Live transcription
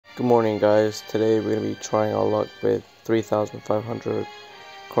Good morning, guys. Today we're going to be trying our luck with 3,500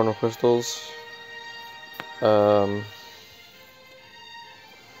 chrono crystals. I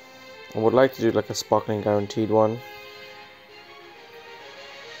would like to do like a sparkling guaranteed one,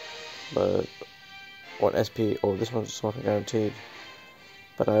 but what SP? Oh, this one's sparkling guaranteed,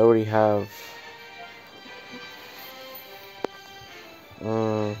 but I already have.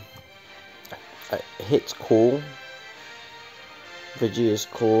 Hit's cool. Veggie is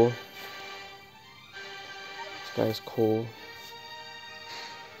cool. This guy's cool.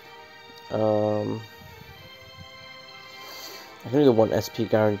 I can do the one SP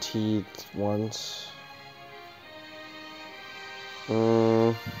guaranteed ones.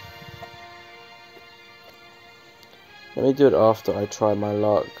 Let me do it after I try my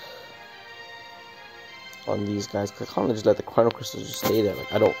luck on these guys, because I can't just let the chrono crystals just stay there.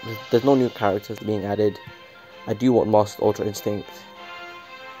 Like, there's no new characters being added. I do want Master Ultra Instinct.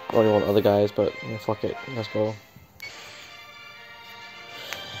 I only want other guys, but yeah, fuck it, let's go.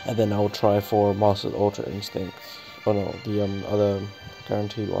 And then I'll try for Master Ultra Instinct. Oh no, the other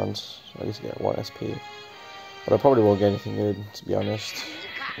guaranteed ones. So at least get 1 SP. But I probably won't get anything good, to be honest.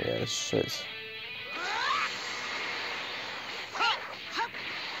 Yeah, this shit.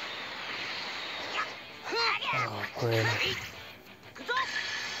 Oh, grim.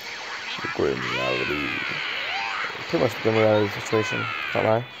 The grim reality. Pretty much the grim reality situation. Can't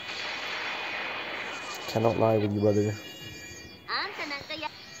lie. Cannot lie with you, brother.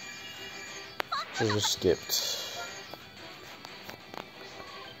 Just skipped.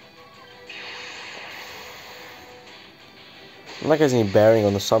 I'm not getting any bearing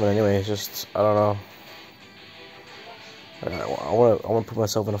on the summon anyway. It's just, I don't know. I want to put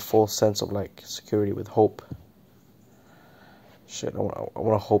myself in a full sense of like security with hope. Shit, I want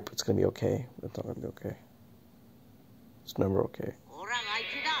to hope it's gonna be okay. It's not gonna be okay. It's never okay.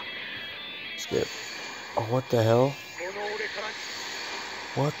 Skip. Oh, what the hell?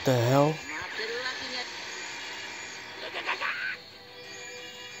 What the hell?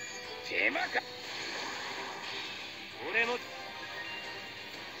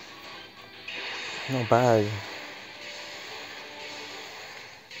 Not bad.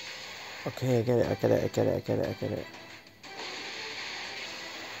 Okay, I get it.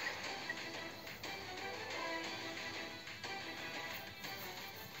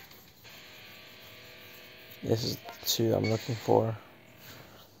 This is the 2 I'm looking for.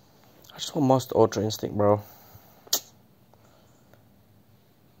 I just want Master Ultra Instinct, bro.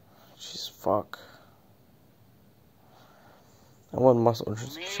 Jeez, fuck. I want Master Ultra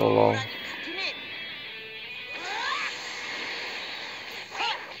Instinct for so long.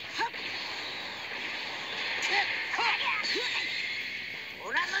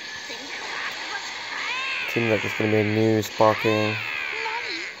 Seems like it's gonna be a new sparking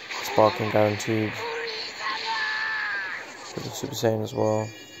guaranteed. For the Super Saiyan as well.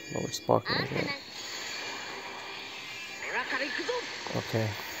 Not with sparking as well. Okay.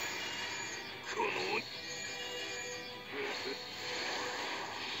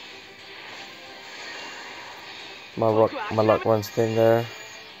 My luck runs thin there.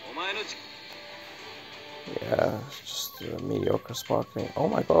 Yeah, it's just a mediocre sparking. Oh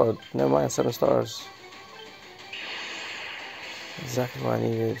my god, never mind, 7 stars. Exactly what I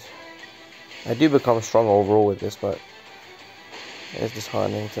needed. I do become strong overall with this, but it's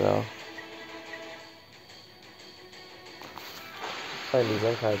disheartening to know. Playing these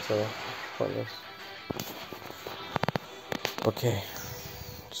end cards, so pointless. Okay,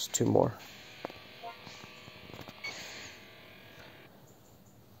 just 2 more.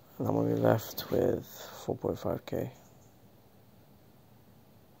 And I'm gonna be left with 4.5k.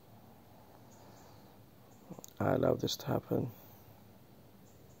 I allow this to happen.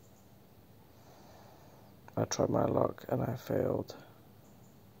 I tried my luck and I failed.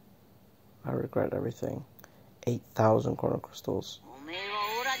 I regret everything. 8,000 chrono crystals.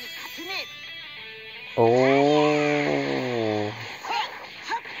 Oh.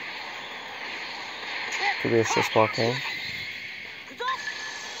 Could be a shit sparking.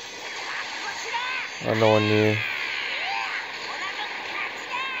 Oh, no one knew.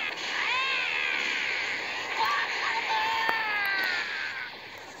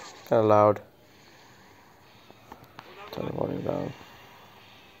 Kinda loud. Turn the volume down.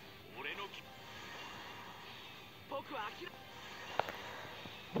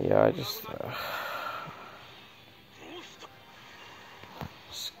 Yeah, I just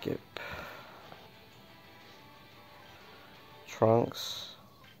skip. Trunks.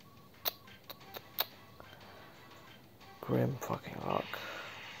 Grim fucking luck.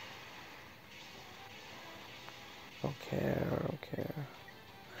 Don't care.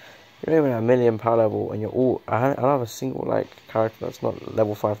 You're not even at a million power level, and you're all. I don't have a single like character that's not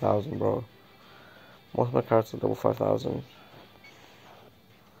level 5,000, bro. Most of my characters are level 5,000.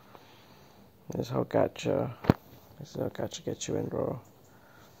 This is how gacha. This is how gacha gets you in, bro.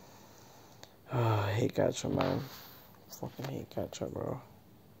 Oh, I hate gacha, man. Fucking hate gacha, bro.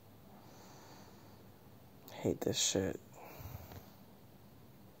 Hate this shit.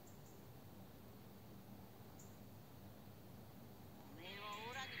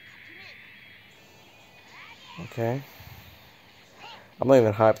 Okay. I'm not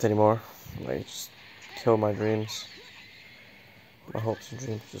even hyped anymore. Like, just kill my dreams. My hopes and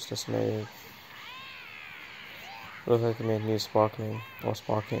dreams just dismayed. Looks like they made new sparkling. Or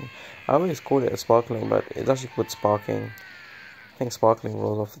sparking. I always called it a sparkling, but it's actually called sparking. I think sparkling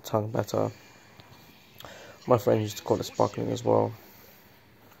rolls off the tongue better. My friend used to call it sparkling as well.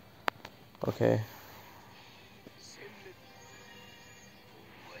 Okay.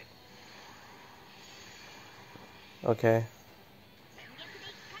 Okay.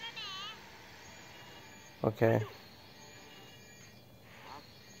 Okay.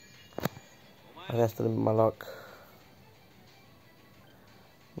 I guess that's my luck.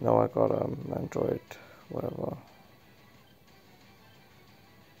 Now I got Android, whatever.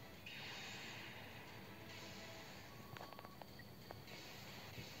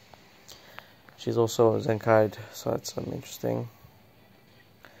 She's also a Zenkai, so that's interesting.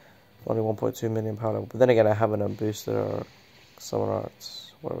 Only 1.2 million power level. But then again, I haven't boosted or SoaR,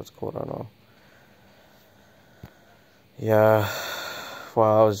 whatever it's called, I don't know. Yeah.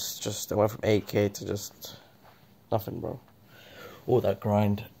 Wow, I went from 8k to just nothing, bro. All that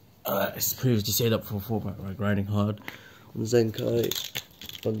grind. I previously saved up for 4-pack, right? Grinding hard on Zenkai,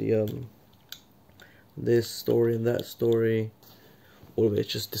 on the this story and that story. All of it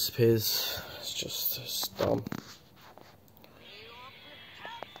just disappears. It's dumb.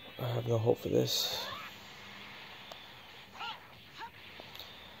 I have no hope for this.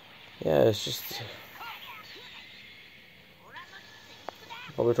 Yeah, it's just.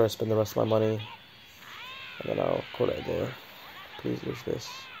 I'll probably try to spend the rest of my money, and then I'll call it a day. Please lose this.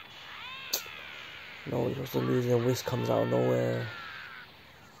 No, you're supposed to lose, and Whisk comes out of nowhere.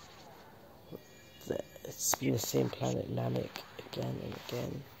 It's been the same planet, Namek, again and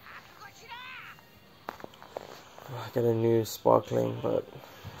again. I get a new sparkling, but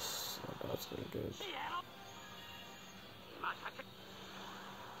it's not bad, it's really good.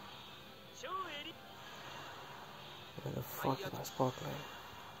 Where the fuck is my sparkling?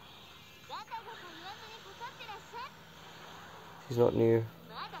 He's not new.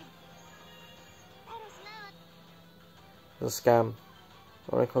 It's a scam.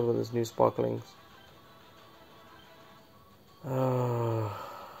 I only comes with his new sparklings.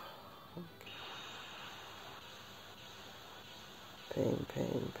 Pain,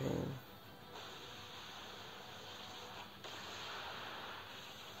 pain, pain.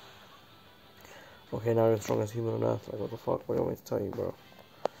 Okay, now you're the strongest human on earth. Like, what the fuck? What do you want me to tell you, bro?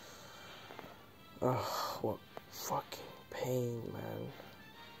 Ugh, what fucking pain, man.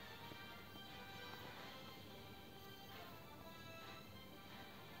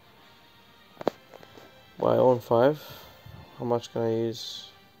 Well, I own 5. How much can I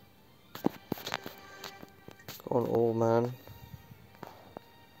use? Go on all, man.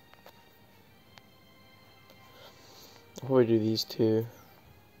 I'll probably do these 2.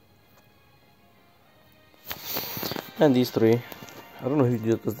 And these 3. I don't know who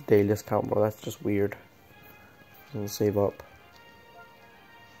does the daily discount, bro. That's just weird. Doesn't save up.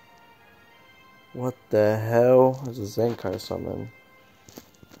 What the hell? There's a Zenkai summon.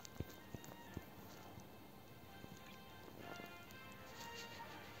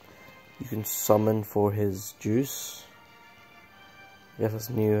 You can summon for his juice. I guess that's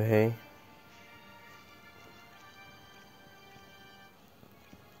new, hey?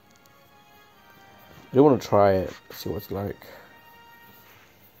 I do want to try it, see what it's like.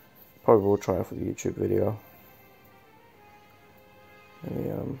 Probably will try it for the YouTube video. Maybe,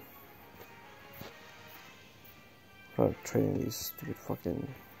 I'm not training these stupid fucking.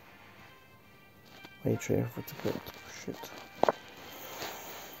 Why are you training for ticket? Shit.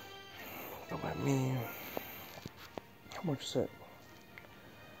 Don't mind me. How much is it?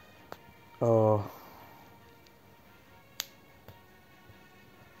 Oh.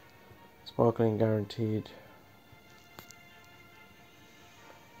 Sparkling guaranteed.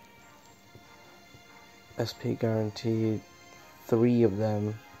 SP guaranteed. 3 of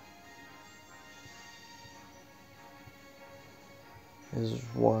them. This is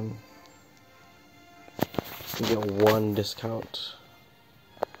 1. You get 1 discount.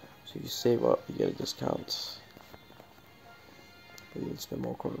 So if you save up, you get a discount. But you need to spend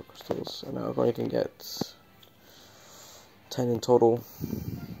more quarter crystals, and I only can get 10 in total.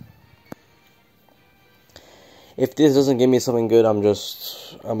 If this doesn't give me something good, I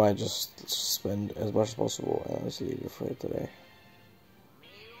might just spend as much as possible and honestly leave it for it today.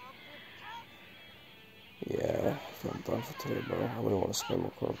 Yeah, I think I'm done for today, bro. I really want to spend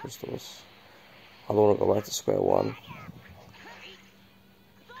more quarter crystals. I don't want to go back to square one.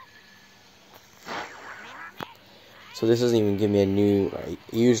 So this doesn't even give me a new, like,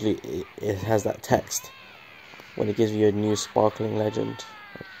 usually it has that text when it gives you a new sparkling legend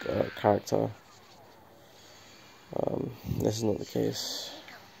character. This is not the case.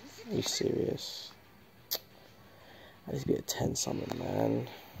 Are you serious? I need to be a 10 summon, man.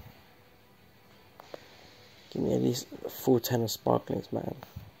 Give me at least a full 10 of sparklings, man.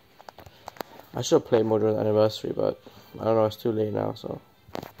 I should have played more during the anniversary, but I don't know, it's too late now, so.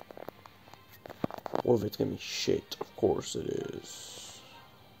 All of it's gonna be shit, of course it is.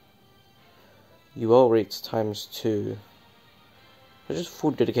 UL rates ×2. I just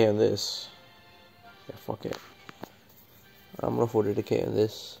full dedicate on this. Yeah, fuck it. I'm gonna full dedicate on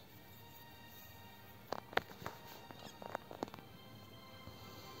this.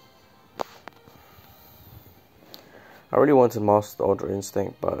 I really wanted Master Ultra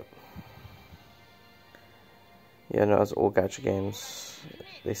Instinct, but yeah, no, it's all gacha games.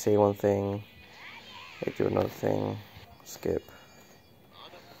 They say one thing, they do another thing. Skip.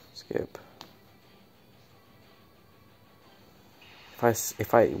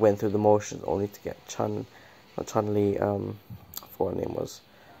 If I went through the motions only to get Chun-Li, I forgot what her name was.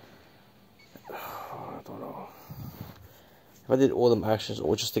 I don't know. If I did all them actions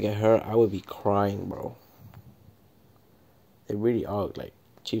all just to get her, I would be crying, bro. They really are like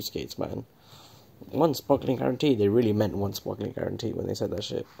cheapskates, man. One sparkling guarantee. They really meant one sparkling guarantee when they said that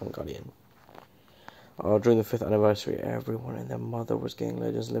shit on Guardian. During the 5th anniversary, everyone and their mother was getting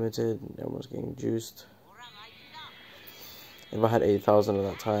Legends Limited. Everyone was getting juiced. If I had 8,000 at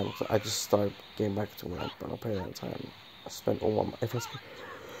that time, so I just started getting back to when I paid at that time. I spent all my... If I spent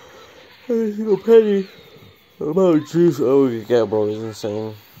every single penny, the amount of juice I would get, bro, is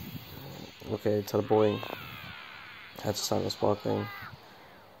insane. Okay, teleporting. Had to sign a sparkling.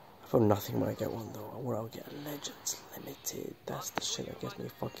 I feel nothing when I get one though. When I would get Legends Limited, that's the shit that gets me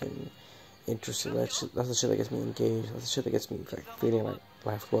fucking interested. That's the shit that gets me engaged. That's the shit that gets me like feeling like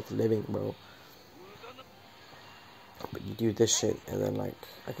life's worth living, bro. But you do this shit and then like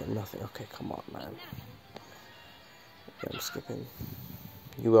I get nothing. Okay, come on, man. Yeah, I'm skipping.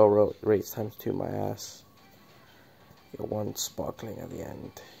 UL rates ×2 my ass. Get one sparkling at the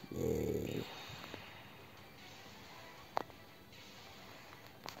end. Yay.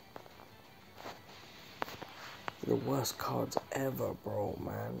 The worst cards ever, bro,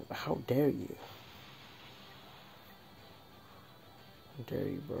 man. How dare you? How dare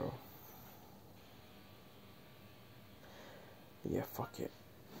you, bro? Yeah, fuck it.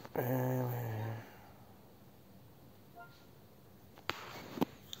 I'm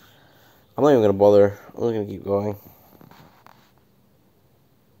not even gonna bother. I'm just gonna keep going.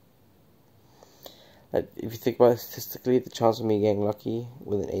 Like, if you think about it statistically, the chance of me getting lucky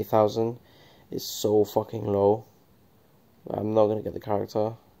with an 8,000 is so fucking low. I'm not gonna get the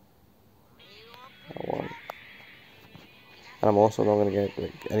character I want. And I'm also not gonna get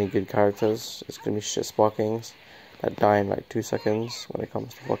like any good characters. It's gonna be shit sparkings that die in like 2 seconds when it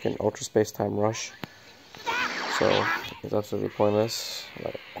comes to fucking Ultra Space Time Rush. So it's absolutely pointless.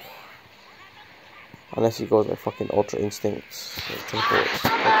 Like, unless he goes like fucking Ultra Instincts,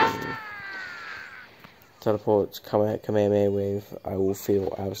 like teleports, Kamehameha Wave, I will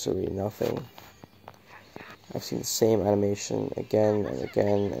feel absolutely nothing. I've seen the same animation again and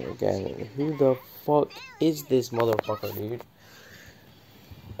again and again. And who the fuck is this motherfucker, dude?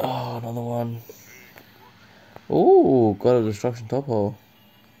 Oh, another one. Ooh, God of Destruction Topo.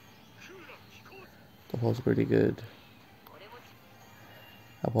 Topo's pretty good.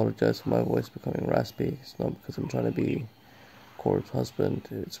 I apologize for my voice becoming raspy. It's not because I'm trying to be Corp's husband.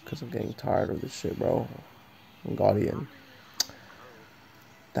 It's because I'm getting tired of this shit, bro. I'm Guardian.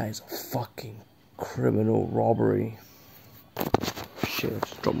 That is a fucking criminal robbery. Shit, I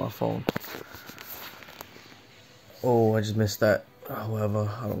just dropped my phone. Oh, I just missed that. Oh, whatever,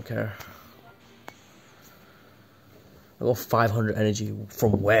 I don't care. I got 500 energy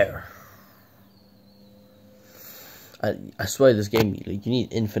from where? I swear this game, like, you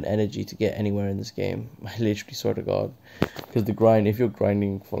need infinite energy to get anywhere in this game. I literally swear to God. Because the grind, if you're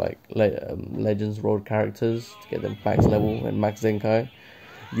grinding for like Legends Road characters to get them max level and max Zenkai,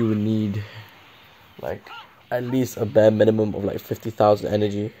 you would need like at least a bare minimum of like 50,000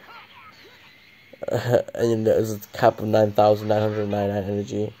 energy. and there's a cap of 9,999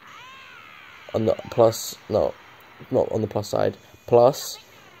 energy. On the plus, no, not on the plus side. Plus,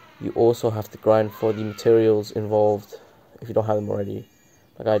 you also have to grind for the materials involved if you don't have them already,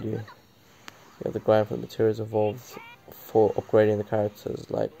 like I do. You have to grind for the materials involved for upgrading the characters,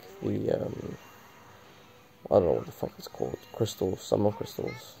 like the I don't know what the fuck it's called, crystals, summon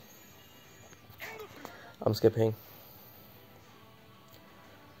crystals. I'm skipping.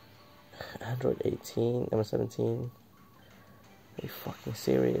 Android 18, MS17. Are you fucking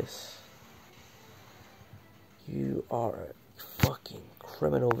serious? You are a fucking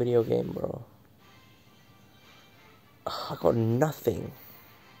criminal video game, bro. I got nothing.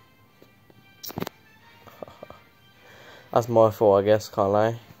 That's my fault, I guess, can't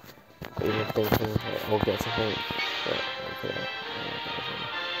lie. Even thinking I'll get something. But, okay.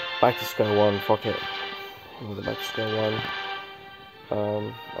 Back to square one, fuck it. We'll go back to square one.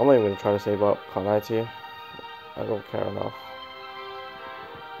 I'm not even gonna try to save up, can't lie to you. I don't care enough.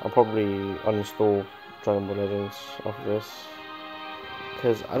 I'll probably uninstall Dragon Ball Legends after this,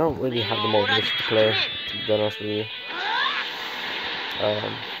 because I don't really have the motivation to play, to be honest with you. Like,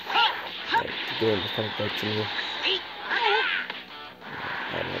 the game is kind of dead to me.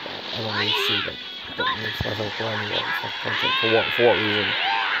 I don't really see that makes myself grinding out content. For what reason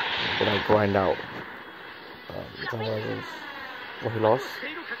would I grind out Dragon Ball Legends? What, he lost?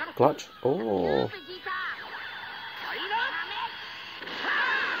 Clutch? Oh.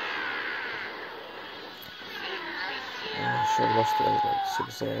 I should have lost it, like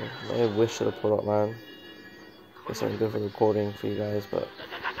Super Saiyan. I wish I would have pulled up, man. Guess I'm good for recording for you guys, but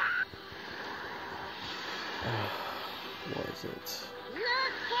what is it?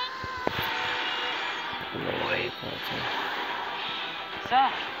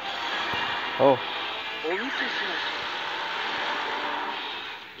 Oh.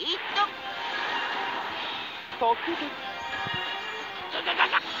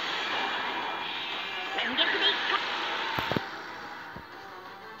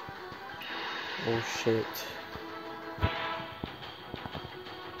 Oh shit.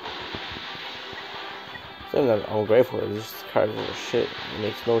 Something that I'm grateful for is just carries over shit. It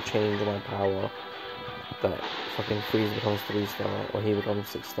makes no change in my power. That fucking Freeze becomes 3-star or he becomes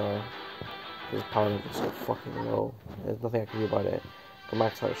 6-star. His power level is so fucking low. There's nothing I can do about it. I can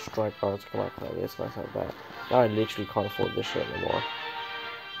max out strike cards, I can max out this, max out that. Now I literally can't afford this shit anymore.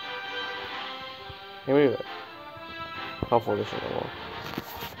 Can you believe it? I can't afford this shit anymore.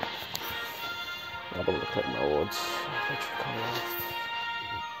 I'm gonna collect my awards. I literally can't last.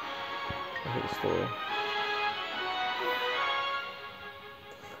 I hate the story.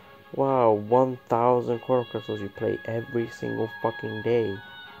 Wow, 1,000 quarter crystals you play every single fucking day.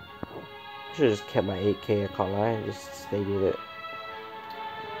 I should have just kept my 8k, I can't lie, and just stayed with it.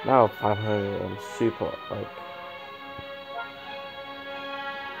 Now 500, I'm super, like,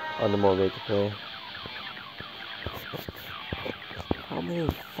 undermotivated to play. How many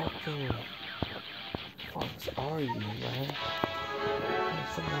fucking fucks are you, man?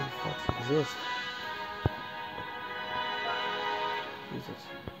 How so many fucks exist? Jesus.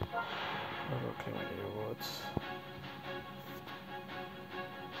 I'm gonna clear my data awards.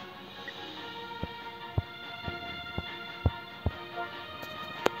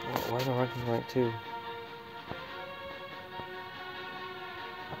 Why is my ranking rank 2?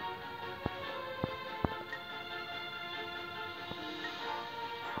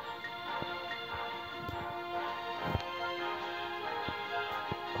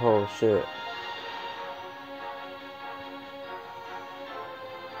 Oh shit.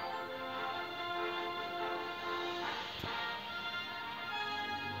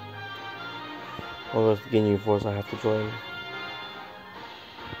 All those Ginyu Force I have to join.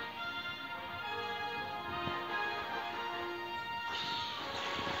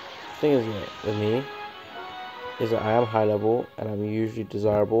 The thing is, yeah, with me, is that I am high level and I'm usually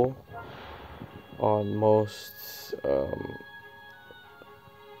desirable on most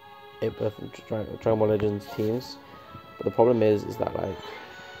Dragon Ball Legends teams. But the problem is that like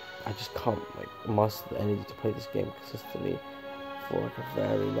I just can't like muster the energy to play this game consistently for like a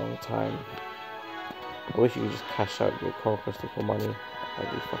very long time. I wish you could just cash out your core crystal for money.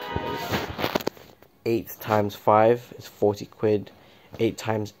 That'd be fucking amazing. 8 times 5 is 40 quid. 8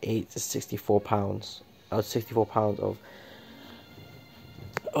 times 8 is 64 pounds. That's 64 pounds of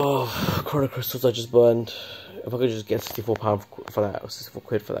quarter crystals I just burned. If I could just get 64 pounds for that, or 64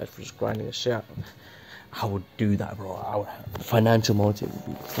 quid for that, for just grinding the shit out, I would do that, bro. I would have, financial motive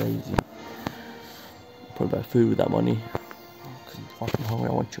would be crazy. Probably buy food with that money. Because I'm fucking hungry,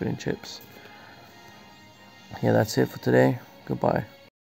 I want chicken and chips. Yeah, that's it for today. Goodbye.